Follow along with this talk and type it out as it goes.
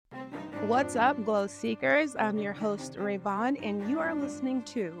What's up, Glow Seekers? I'm your host, Raivon, and you are listening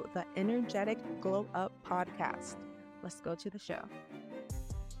to the Energetic Glow Up podcast. Let's go to the show.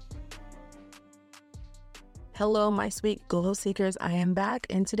 Hello, my sweet Glow Seekers. I am back,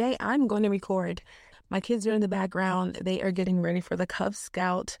 and today I'm going to record. My kids are in the background. They are getting ready for the Cub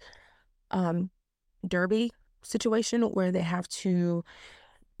Scout derby situation where they have to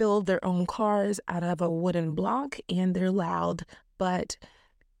build their own cars out of a wooden block, and they're loud, but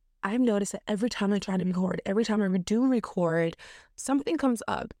I've noticed that every time I try to record, every time I do record, something comes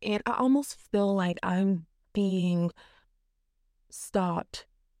up and I almost feel like I'm being stopped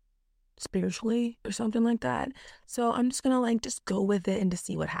spiritually or something like that. So I'm just going to just go with it and to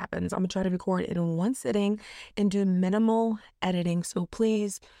see what happens. I'm going to try to record it in one sitting and do minimal editing. So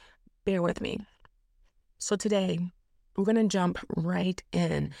please bear with me. So today we're going to jump right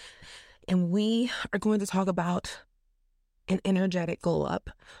in and we are going to talk about an energetic glow up,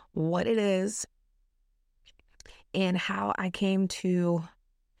 what it is, and how I came to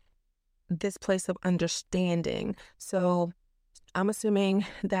this place of understanding. So I'm assuming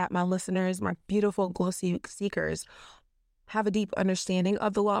that my listeners, my beautiful glow seekers, have a deep understanding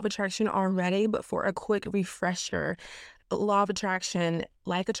of the law of attraction already, but for a quick refresher, law of attraction,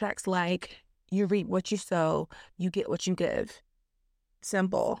 like attracts like, you reap what you sow, you get what you give.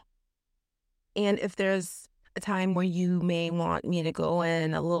 Simple. And if there's a time where you may want me to go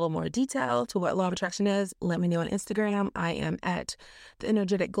in a little more detail to what law of attraction is, let me know on Instagram. I am at the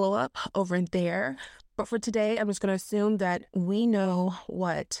Energetic Glow Up over there. But for today, I'm just going to assume that we know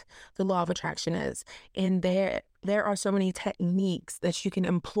what the law of attraction is. And there are so many techniques that you can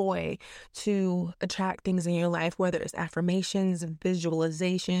employ to attract things in your life, whether it's affirmations,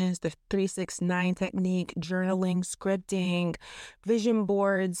 visualizations, the 3-6-9 technique, journaling, scripting, vision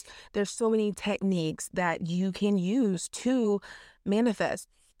boards. There's so many techniques that you can use to manifest,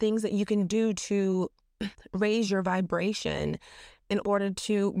 things that you can do to raise your vibration in order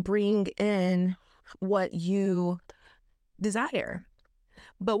to bring in what you desire.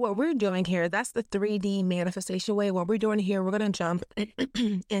 But what we're doing here, that's the 3D manifestation way. What we're doing here, we're going to jump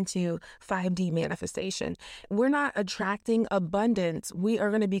into 5D manifestation. We're not attracting abundance. We are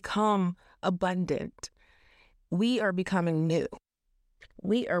going to become abundant. We are becoming new.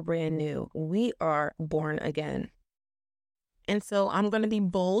 We are brand new. We are born again. And so I'm going to be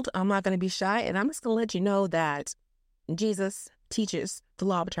bold. I'm not going to be shy. And I'm just going to let you know that Jesus teaches the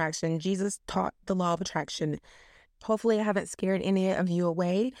law of attraction. Jesus taught the law of attraction. Hopefully I haven't scared any of you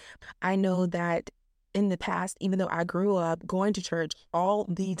away. I know that in the past, even though I grew up going to church all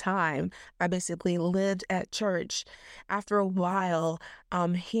the time, I basically lived at church. After a while,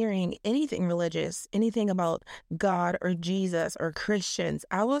 hearing anything religious, anything about God or Jesus or Christians,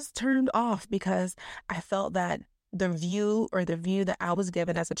 I was turned off because I felt that the view that I was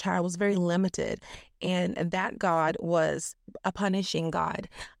given as a child was very limited, and that God was a punishing God.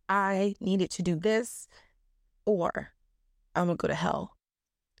 I needed to do this or I'm going to go to hell.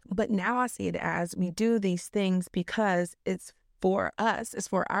 But now I see it as we do these things because it's for us, it's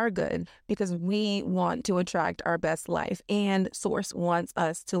for our good, because we want to attract our best life, and Source wants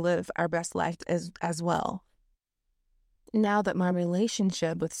us to live our best life as well. Now that my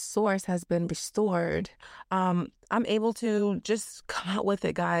relationship with Source has been restored, I'm able to just come out with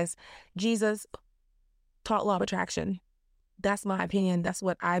it, guys. Jesus taught law of attraction. That's my opinion. That's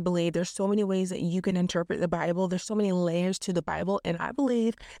what I believe. There's so many ways that you can interpret the Bible. There's so many layers to the Bible. And I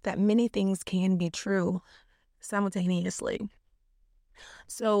believe that many things can be true simultaneously.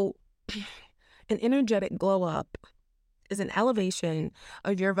 So an energetic glow up is an elevation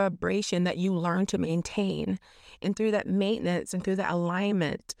of your vibration that you learn to maintain. And through that maintenance and through that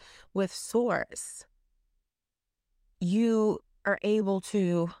alignment with Source, you are able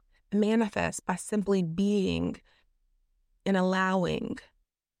to manifest by simply being and allowing.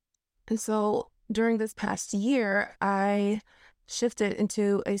 And so during this past year, I shifted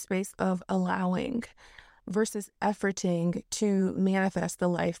into a space of allowing versus efforting to manifest the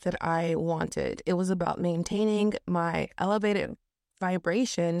life that I wanted. It was about maintaining my elevated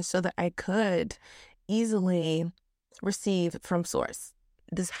vibration so that I could easily receive from Source.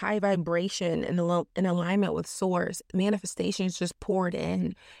 This high vibration in alignment with Source, manifestations just poured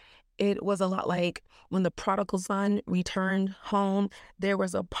in. It was a lot like when the prodigal son returned home, there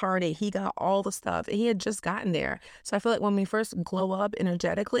was a party. He got all the stuff. He had just gotten there. So I feel like when we first glow up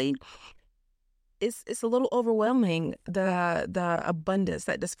energetically, it's a little overwhelming, the abundance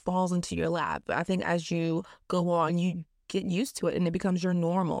that just falls into your lap. I think as you go on, you get used to it and it becomes your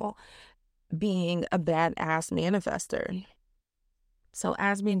normal, being a badass manifester. So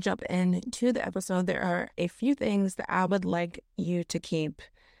as we jump into the episode, there are a few things that I would like you to keep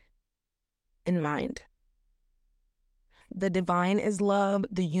in mind. The divine is love.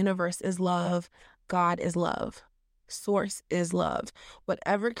 The universe is love. God is love. Source is love.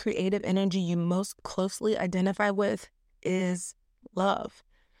 Whatever creative energy you most closely identify with is love.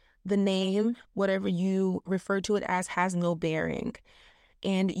 The name, whatever you refer to it as, has no bearing.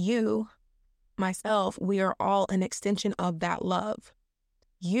 And you, myself, we are all an extension of that love.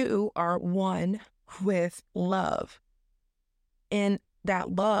 You are one with love. And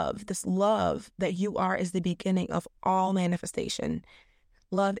that love, this love that you are, is the beginning of all manifestation.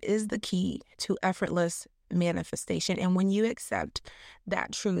 Love is the key to effortless manifestation. And when you accept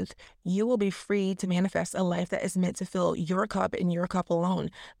that truth, you will be free to manifest a life that is meant to fill your cup and your cup alone.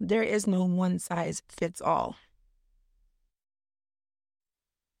 There is no one size fits all.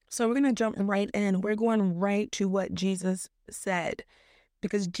 So we're going to jump right in. We're going right to what Jesus said,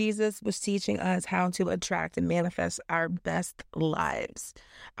 because Jesus was teaching us how to attract and manifest our best lives,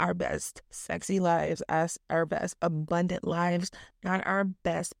 our best sexy lives, our best abundant lives, not our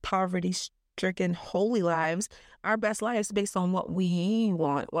best poverty-stricken holy lives, our best lives based on what we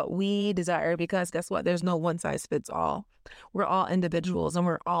want, what we desire, because guess what? There's no one size fits all. We're all individuals and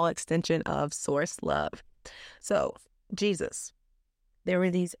we're all extension of source love. So Jesus, there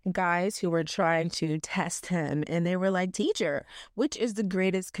were these guys who were trying to test him, and they were like, "Teacher, which is the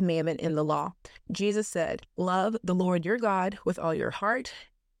greatest commandment in the law?" Jesus said, "Love the Lord your God with all your heart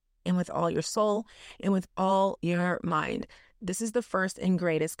and with all your soul and with all your mind." This is the first and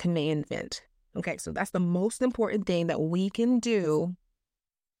greatest commandment. Okay, so that's the most important thing that we can do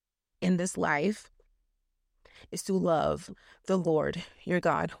in this life, is to love the Lord your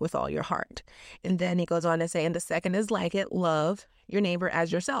God with all your heart. And then he goes on to say, and the second is like it, love your neighbor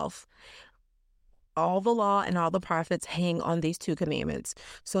as yourself. All the law and all the prophets hang on these two commandments.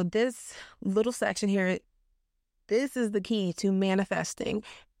 So this little section here, this is the key to manifesting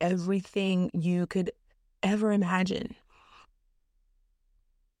everything you could ever imagine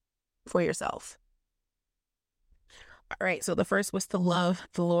for yourself. All right, so the first was to love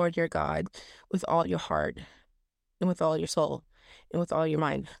the Lord your God with all your heart and with all your soul and with all your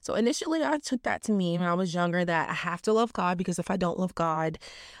mind. So initially I took that to mean when I was younger that I have to love God, because if I don't love God,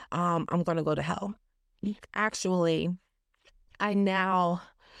 I'm going to go to hell. Actually, I now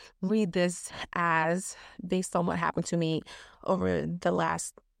read this as, based on what happened to me over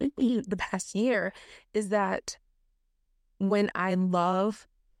the past year, is that when I love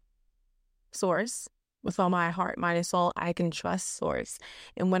Source with all my heart, mind, and soul, I can trust Source.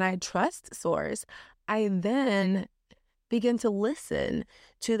 And when I trust Source, I then begin to listen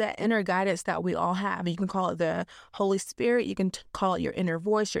to that inner guidance that we all have. You can call it the Holy Spirit. You can call it your inner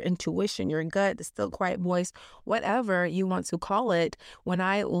voice, your intuition, your gut, the still quiet voice, whatever you want to call it. When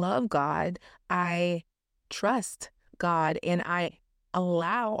I love God, I trust God and I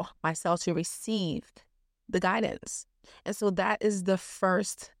allow myself to receive the guidance. And so that is the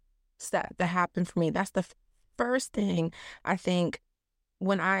first step that happened for me. That's the first thing, I think,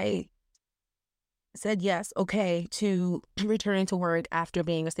 when I said yes, okay, to returning to work after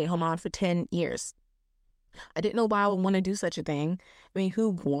being a stay-at-home mom for 10 years. I didn't know why I would want to do such a thing. I mean,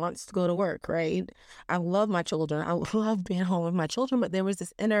 who wants to go to work, right? I love my children. I love being home with my children, but there was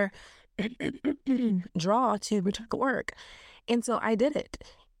this inner draw to return to work. And so I did it.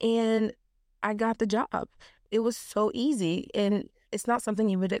 And I got the job. It was so easy. And it's not something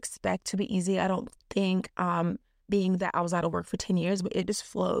you would expect to be easy, I don't think, being that I was out of work for 10 years, but it just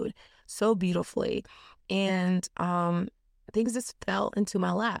flowed so beautifully. And things just fell into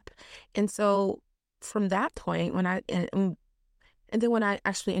my lap. And so from that point, and then when I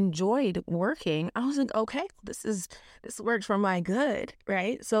actually enjoyed working, I was like, okay, this works for my good,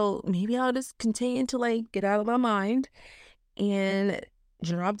 right? So maybe I'll just continue to like get out of my mind and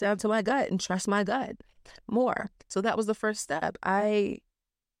drop down to my gut and trust my gut more. So that was the first step. I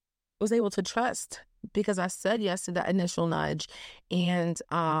was able to trust because I said yes to that initial nudge, and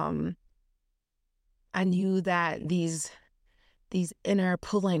I knew that these inner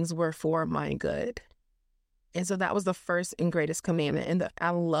pullings were for my good. And so that was the first and greatest commandment. And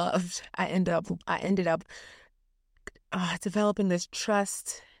I ended up developing this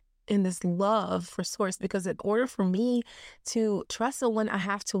trust and this love for Source, because in order for me to trust someone, I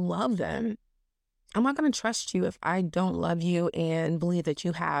have to love them. I'm not going to trust you if I don't love you and believe that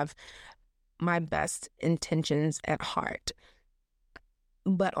you have my best intentions at heart.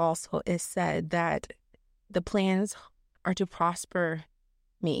 But also it said that the plans are to prosper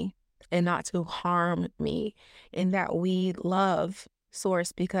me and not to harm me, and that we love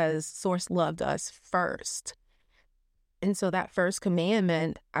Source because Source loved us first. And so that first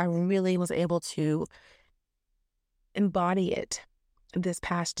commandment, I really was able to embody it this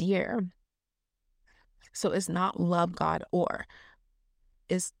past year. So it's not love God or,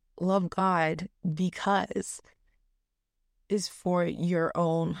 it's love God because it's for your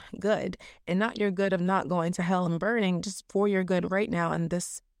own good, and not your good of not going to hell and burning, just for your good right now in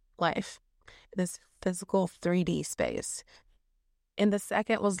this life, this physical 3D space. And the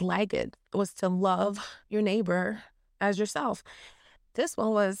second was like it was to love your neighbor as yourself. This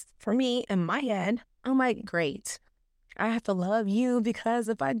one was for me in my head. I'm like, great. I have to love you because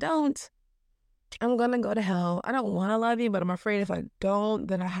if I don't, I'm going to go to hell. I don't want to love you, but I'm afraid if I don't,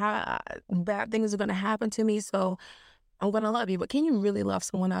 then bad things are going to happen to me. So I'm going to love you. But can you really love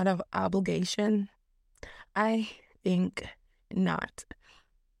someone out of obligation? I think not.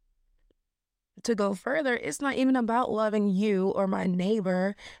 To go further, it's not even about loving you or my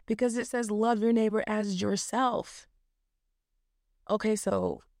neighbor, because it says love your neighbor as yourself. Okay,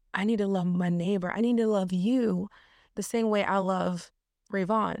 so I need to love my neighbor. I need to love you the same way I love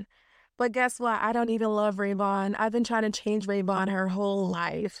Raivon. But guess what? I don't even love Raivon. I've been trying to change Raivon her whole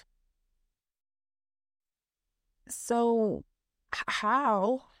life. So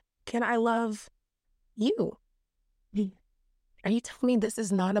how can I love you? Are you telling me this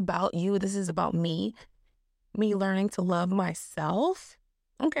is not about you? This is about me learning to love myself?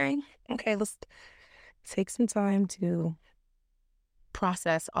 Okay, let's take some time to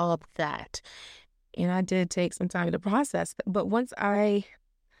process all of that. And I did take some time to process. But once I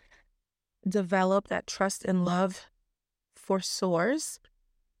developed that trust and love for Source,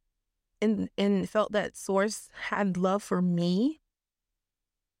 and felt that Source had love for me,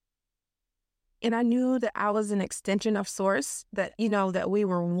 and I knew that I was an extension of Source, that, that we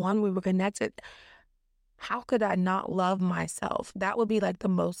were one, we were connected, how could I not love myself? That would be like the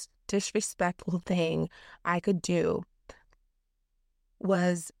most disrespectful thing I could do,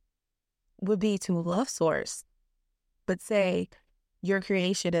 would be to love Source, but say, your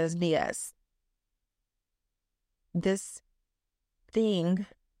creation is BS. This thing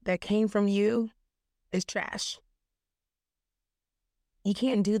that came from you is trash. You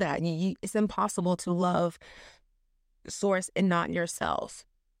can't do that. It's impossible to love Source and not yourself.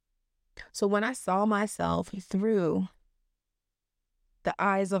 So when I saw myself through the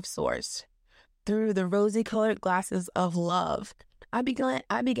eyes of Source, through the rosy-colored glasses of love, I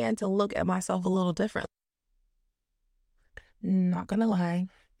began to look at myself a little different. Not gonna lie,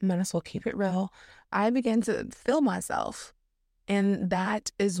 might as well keep it real. I began to feel myself. And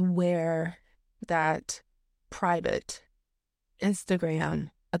that is where that private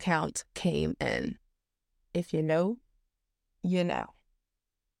Instagram account came in. If you know, you know.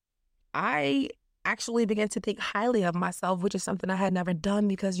 I actually began to think highly of myself, which is something I had never done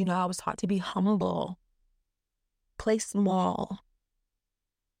because, I was taught to be humble, play small,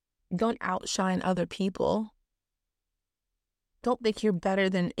 don't outshine other people. Don't think you're better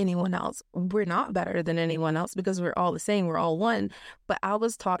than anyone else. We're not better than anyone else because we're all the same. We're all one. But I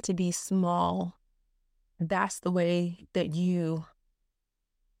was taught to be small. That's the way that you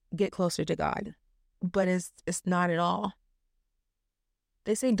get closer to God. But it's not at all.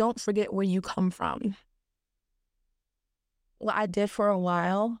 They say don't forget where you come from. Well, I did for a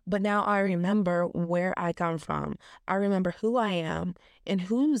while, but now I remember where I come from. I remember who I am and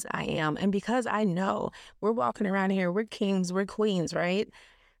whose I am. And because I know we're walking around here, we're kings, we're queens, right?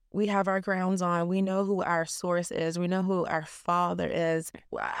 We have our crowns on. We know who our Source is. We know who our Father is.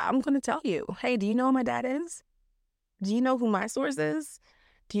 I'm going to tell you, hey, do you know who my dad is? Do you know who my Source is?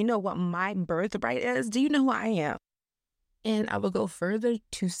 Do you know what my birthright is? Do you know who I am? And I will go further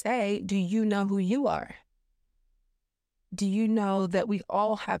to say, do you know who you are? Do you know that we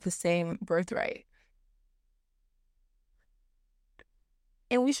all have the same birthright?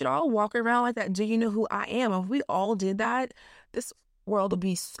 And we should all walk around like that. Do you know who I am? If we all did that, this world would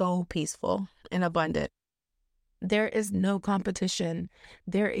be so peaceful and abundant. There is no competition.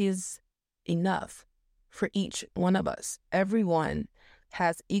 There is enough for each one of us. Everyone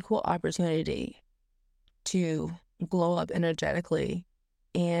has equal opportunity to glow up energetically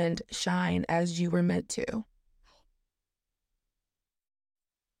and shine as you were meant to.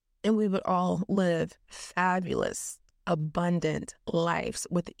 And we would all live fabulous, abundant lives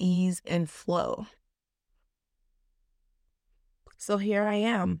with ease and flow. So here I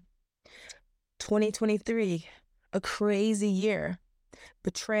am, 2023, a crazy year.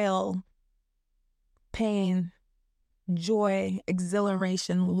 Betrayal, pain, joy,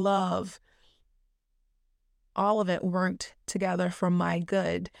 exhilaration, love, all of it worked together for my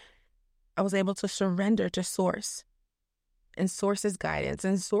good. I was able to surrender to Source and Source's guidance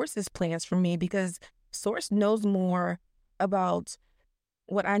and Source's plans for me, because Source knows more about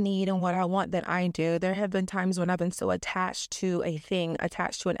what I need and what I want than I do. There have been times when I've been so attached to a thing,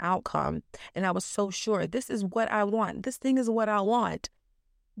 attached to an outcome, and I was so sure this is what I want. This thing is what I want.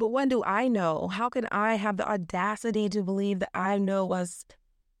 But what do I know? How can I have the audacity to believe that I know what's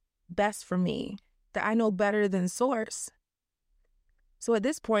best for me, that I know better than source? So at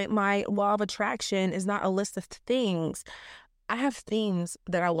this point, my law of attraction is not a list of things. I have themes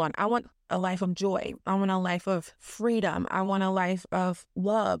that I want. I want a life of joy. I want a life of freedom. I want a life of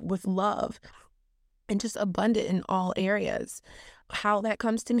love, with love, and just abundant in all areas. How that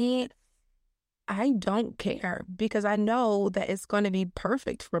comes to me, I don't care, because I know that it's going to be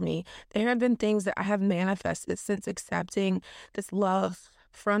perfect for me. There have been things that I have manifested since accepting this love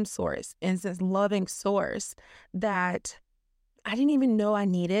from source and since loving source that I didn't even know I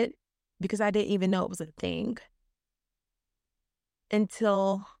needed, because I didn't even know it was a thing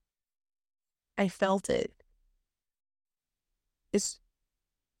until I felt it. It's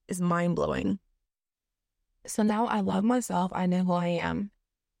mind-blowing. So now I love myself. I know who I am.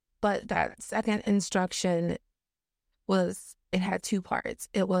 But that second instruction it had two parts.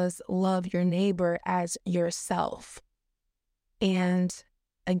 It was love your neighbor as yourself. And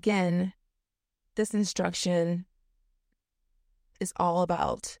again, this instruction is all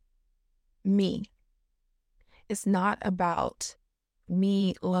about me. It's not about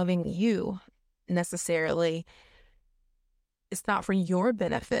me loving you necessarily. It's not for your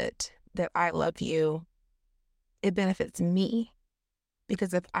benefit that I love you. It benefits me.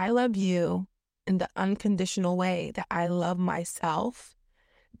 Because if I love you in the unconditional way that I love myself,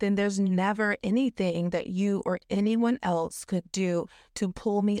 then there's never anything that you or anyone else could do to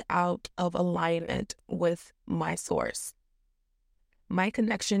pull me out of alignment with my source. My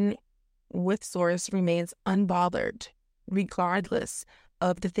connection with source remains unbothered, regardless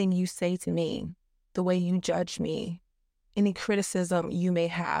of the thing you say to me, the way you judge me, any criticism you may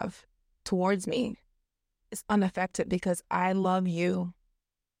have towards me. It's unaffected because I love you.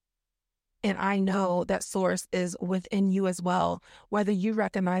 And I know that source is within you as well, whether you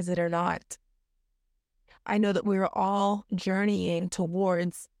recognize it or not. I know that we're all journeying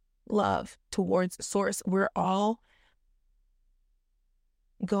towards love, towards source. We're all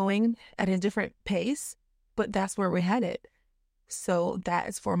going at a different pace, but that's where we're headed. So that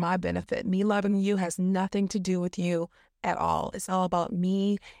is for my benefit. Me loving you has nothing to do with you at all. It's all about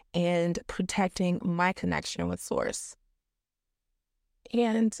me and protecting my connection with source.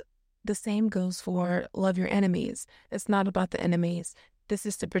 And the same goes for love your enemies. It's not about the enemies. This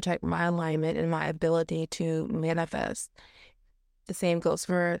is to protect my alignment and my ability to manifest. The same goes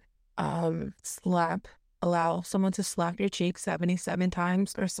for allow someone to slap your cheek 77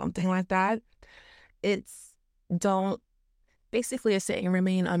 times or something like that. Basically it's saying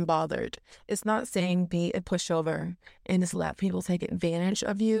remain unbothered. It's not saying be a pushover and just let people take advantage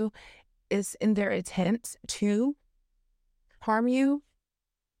of you. It's in their attempt to harm you.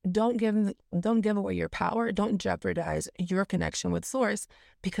 Don't give away your power. Don't jeopardize your connection with source,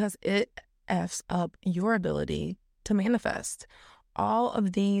 because it F's up your ability to manifest. All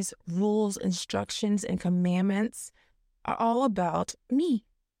of these rules, instructions, and commandments are all about me.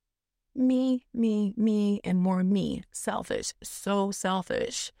 Me, and more me. Selfish. So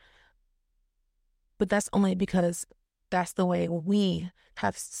selfish. But that's only because that's the way we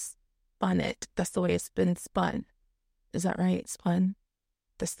have spun it. That's the way it's been spun. Is that right? Spun?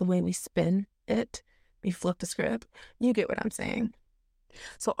 That's the way we spin it. We flip the script. You get what I'm saying.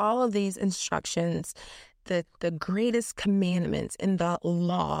 So all of these instructions, the greatest commandments in the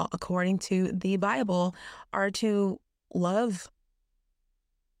law, according to the Bible, are to love,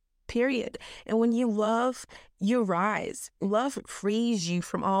 period. And when you love, you rise. Love frees you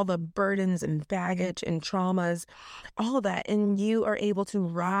from all the burdens and baggage and traumas, all of that. And you are able to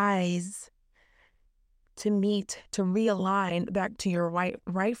rise, to meet, to realign back to your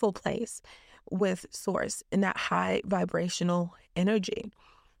rightful place with source in that high vibrational energy.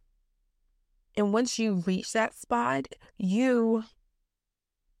 And once you reach that spot, you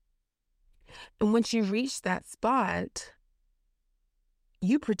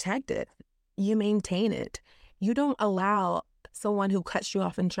protect it. You maintain it. You don't allow someone who cuts you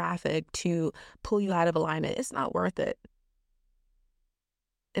off in traffic to pull you out of alignment. It's not worth it.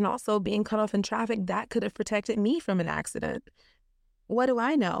 And also being cut off in traffic, that could have protected me from an accident. What do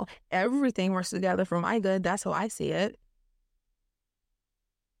I know? Everything works together for my good. That's how I see it.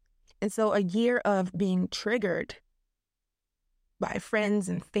 And so a year of being triggered by friends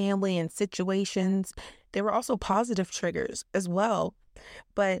and family and situations, there were also positive triggers as well.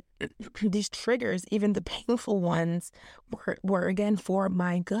 But these triggers, even the painful ones, were again for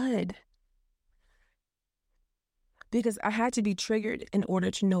my good. because I had to be triggered in order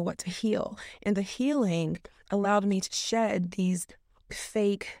to know what to heal. And the healing allowed me to shed these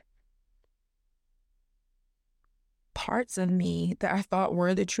fake parts of me that I thought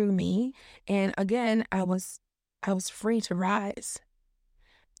were the true me. And again, I was free to rise.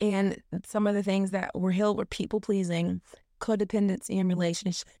 And some of the things that were healed were people pleasing, codependency in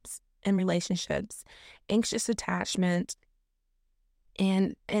relationships, anxious attachment,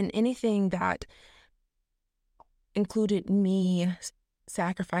 and anything that included me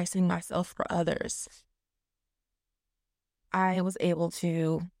sacrificing myself for others. I was able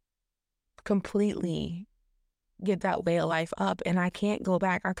to completely get that way of life up, and I can't go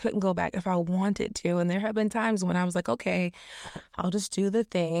back. I couldn't go back if I wanted to. And there have been times when I was like, okay, I'll just do the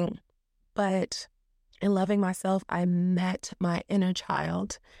thing. But in loving myself, I met my inner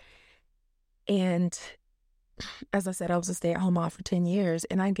child. And as I said, I was a stay-at-home mom for 10 years,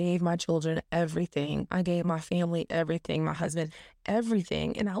 and I gave my children everything. I gave my family everything, my husband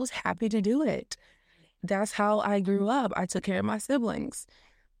everything, and I was happy to do it. That's how I grew up. I took care of my siblings.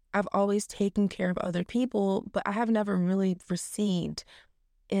 I've always taken care of other people, but I have never really received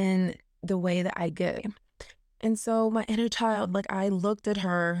in the way that I give. And so my inner child, like, I looked at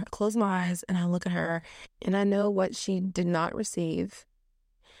her, closed my eyes, and I look at her, and I know what she did not receive,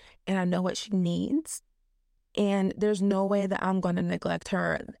 and I know what she needs. And there's no way that I'm going to neglect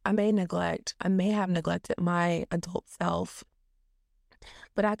her. I may have neglected my adult self,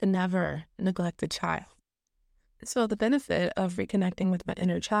 but I could never neglect a child. So the benefit of reconnecting with my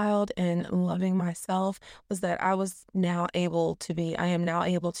inner child and loving myself was that I am now able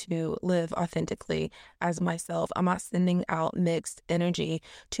to live authentically as myself. I'm not sending out mixed energy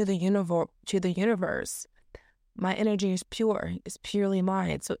to the universe. My energy is pure. It's purely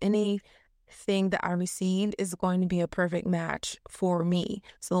mine. So anything that I receive is going to be a perfect match for me.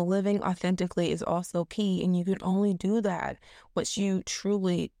 So living authentically is also key, and you can only do that once you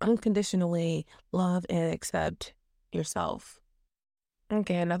truly, unconditionally love and accept yourself.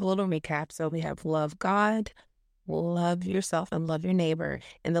 Okay, another little recap. So we have love God, love yourself, and love your neighbor.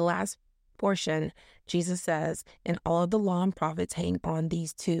 In the last portion, Jesus says, and all of the law and prophets hang on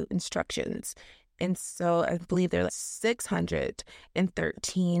these two instructions. And so I believe there are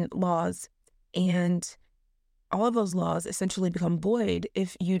 613 laws, and all of those laws essentially become void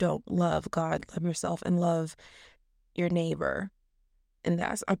if you don't love God, love yourself, and love your neighbor. And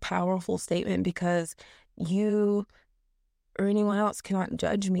that's a powerful statement, because you or anyone else cannot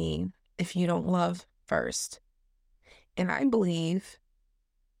judge me if you don't love first. And I believe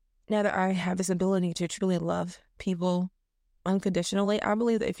now that I have this ability to truly love people unconditionally, I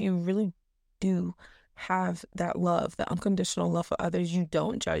believe that if you really do have that love, that unconditional love for others, you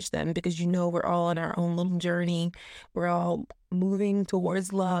don't judge them, because you know we're all on our own little journey. We're all moving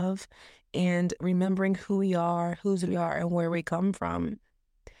towards love and remembering who we are, whose we are, and where we come from.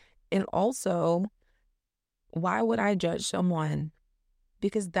 And also, why would I judge someone?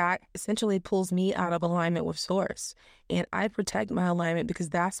 Because that essentially pulls me out of alignment with source. And I protect my alignment because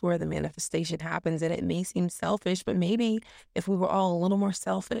that's where the manifestation happens. And it may seem selfish, but maybe if we were all a little more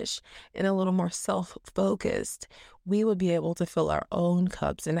selfish and a little more self-focused, we would be able to fill our own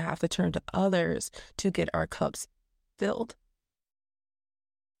cups and have to turn to others to get our cups filled.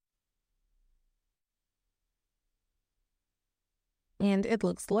 And it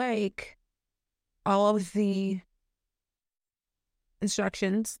looks like all of the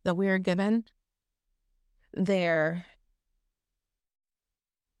instructions that we are given there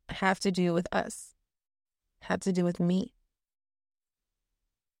have to do with us, have to do with me.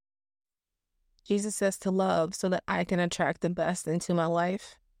 Jesus says to love so that I can attract the best into my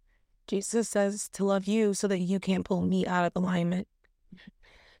life. Jesus says to love you so that you can't pull me out of alignment.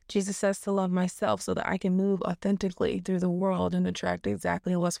 Jesus says to love myself so that I can move authentically through the world and attract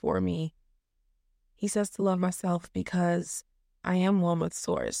exactly what's for me. He says to love myself because I am one with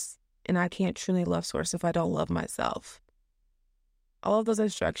source, and I can't truly love source if I don't love myself. All of those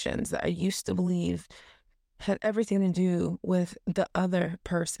instructions that I used to believe had everything to do with the other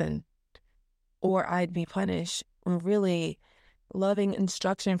person, or I'd be punished, were really loving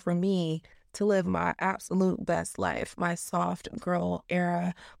instruction for me to live my absolute best life, my soft girl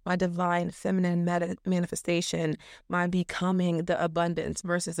era, my divine feminine manifestation, my becoming the abundance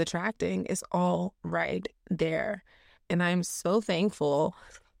versus attracting is all right there. And I'm so thankful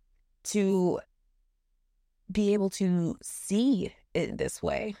to be able to see it this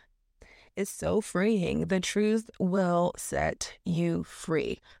way. It's so freeing. The truth will set you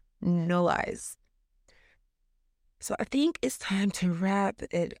free. No lies. So I think it's time to wrap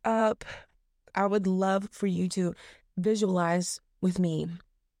it up. I would love for you to visualize with me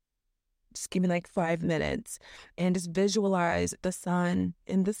Just give me like 5 minutes and just visualize the sun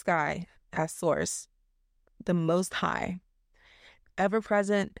in the sky as source, the most high, ever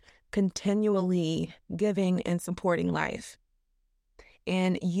present, continually giving and supporting life.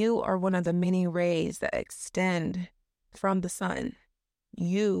 And you are one of the many rays that extend from the sun.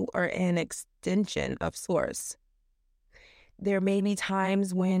 You are an extension of source. There may be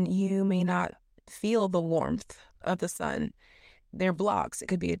times when you may not feel the warmth of the sun. There are blocks. It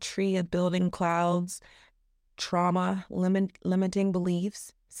could be a tree, a building, clouds, trauma, limiting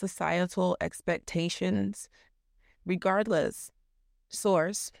beliefs, societal expectations. Regardless,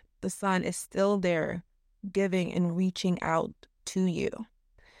 source, the sun is still there, giving and reaching out to you.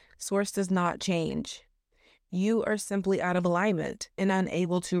 Source does not change. You are simply out of alignment and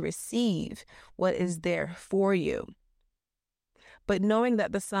unable to receive what is there for you. But knowing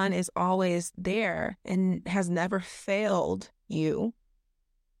that the sun is always there and has never failed you,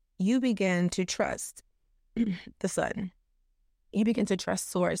 you begin to trust the sun. You begin to trust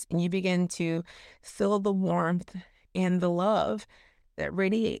source, and you begin to feel the warmth and the love that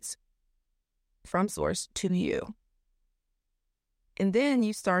radiates from source to you. And then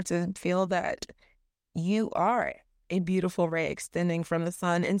you start to feel that you are a beautiful ray extending from the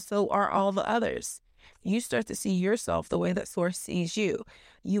sun, and so are all the others. You start to see yourself the way that source sees you.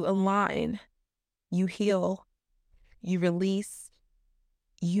 You align, you heal, you release,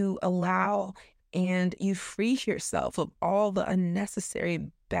 you allow, and you free yourself of all the unnecessary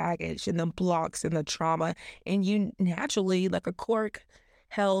baggage and the blocks and the trauma. And you naturally, like a cork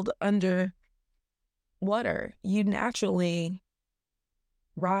held under water, you naturally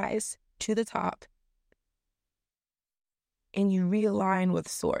rise to the top and you realign with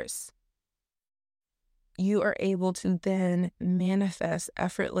source. You are able to then manifest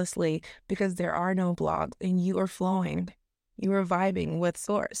effortlessly because there are no blocks and you are flowing. You are vibing with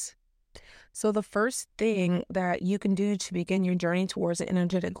source. So the first thing that you can do to begin your journey towards an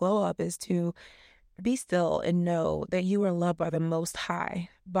energetic glow up is to be still and know that you are loved by the Most High,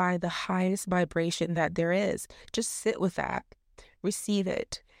 by the highest vibration that there is. Just sit with that. Receive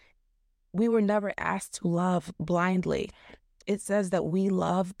it. We were never asked to love blindly. It says that we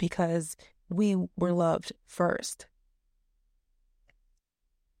love because we were loved first.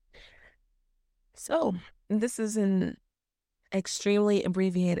 So this is an extremely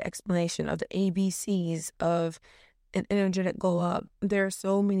abbreviated explanation of the ABCs of an energetic glow up. There are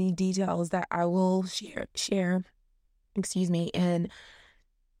so many details that I will share, in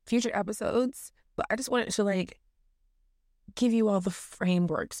future episodes, but I just wanted to give you all the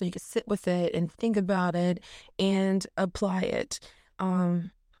framework so you can sit with it and think about it and apply it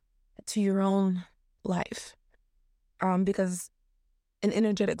to your own life. Because an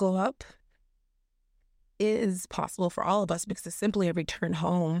energetic glow up is possible for all of us because it's simply a return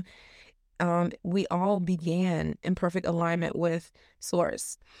home. We all began in perfect alignment with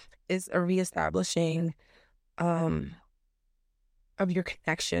source. It's a reestablishing of your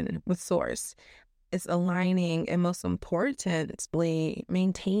connection with source. It's aligning and most importantly,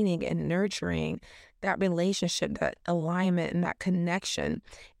 maintaining and nurturing that relationship, that alignment and that connection,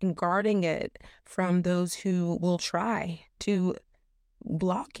 and guarding it from those who will try to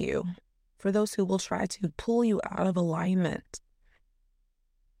block you, for those who will try to pull you out of alignment.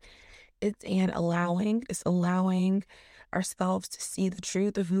 It's allowing ourselves to see the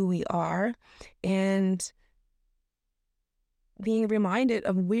truth of who we are and being reminded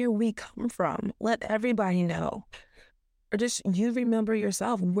of where we come from. Let everybody know. Or just you remember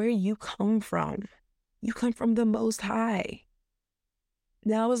yourself where you come from. You come from the Most High.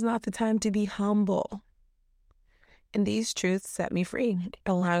 Now is not the time to be humble. And these truths set me free,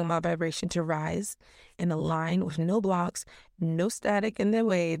 allowing my vibration to rise and align with no blocks, no static in the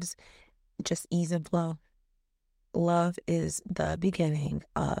waves, just ease and flow. Love is the beginning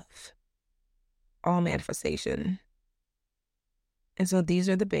of all manifestation. And so these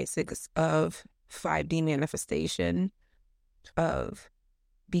are the basics of 5D manifestation, of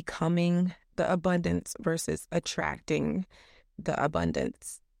becoming the abundance versus attracting the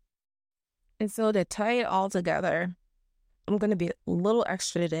abundance. And so to tie it all together, I'm going to be a little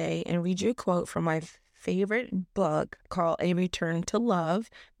extra today and read you a quote from my favorite book called A Return to Love,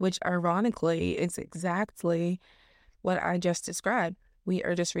 which ironically is exactly what I just described. We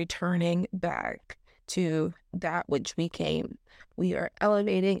are just returning back to that which we came. We are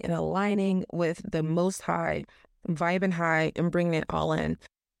elevating and aligning with the Most High, vibing high and bringing it all in.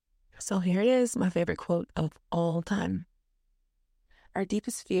 So here it is, my favorite quote of all time. Our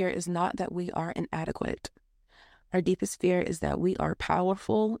deepest fear is not that we are inadequate. Our deepest fear is that we are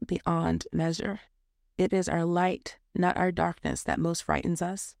powerful beyond measure. It is our light, not our darkness, that most frightens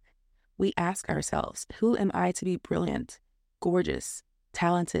us. we ask ourselves, who am I to be brilliant, gorgeous,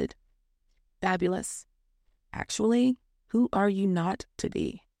 talented, fabulous? Actually, who are you not to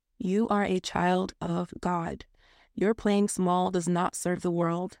be? You are a child of God. Your playing small does not serve the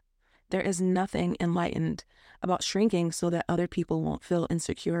world. There is nothing enlightened about shrinking so that other people won't feel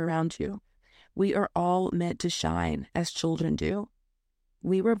insecure around you. We are all meant to shine as children do.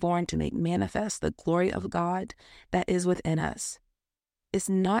 We were born to make manifest the glory of God that is within us. It's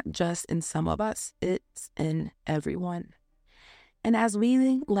not just in some of us, it's in everyone. And as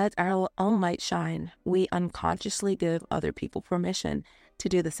we let our own light shine, we unconsciously give other people permission to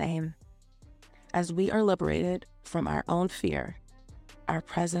do the same. As we are liberated from our own fear, our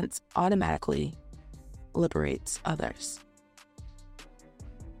presence automatically liberates others.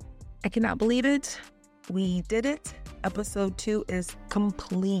 I cannot believe it. We did it. Episode 2 is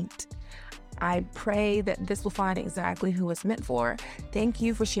complete. I pray that this will find exactly who it's meant for. Thank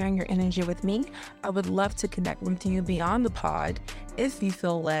you for sharing your energy with me. I would love to connect with you beyond the pod. If you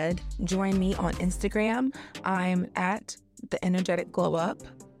feel led, join me on Instagram. I'm at The Energetic Glow Up.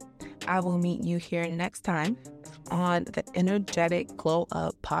 I will meet you here next time on the Energetic Glow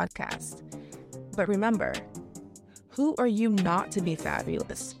Up podcast. But remember, who are you not to be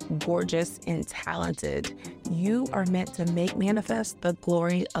fabulous, gorgeous, and talented? You are meant to make manifest the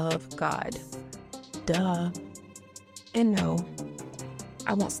glory of God. Duh. And no,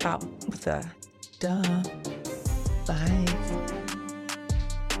 I won't stop with the duh. Bye.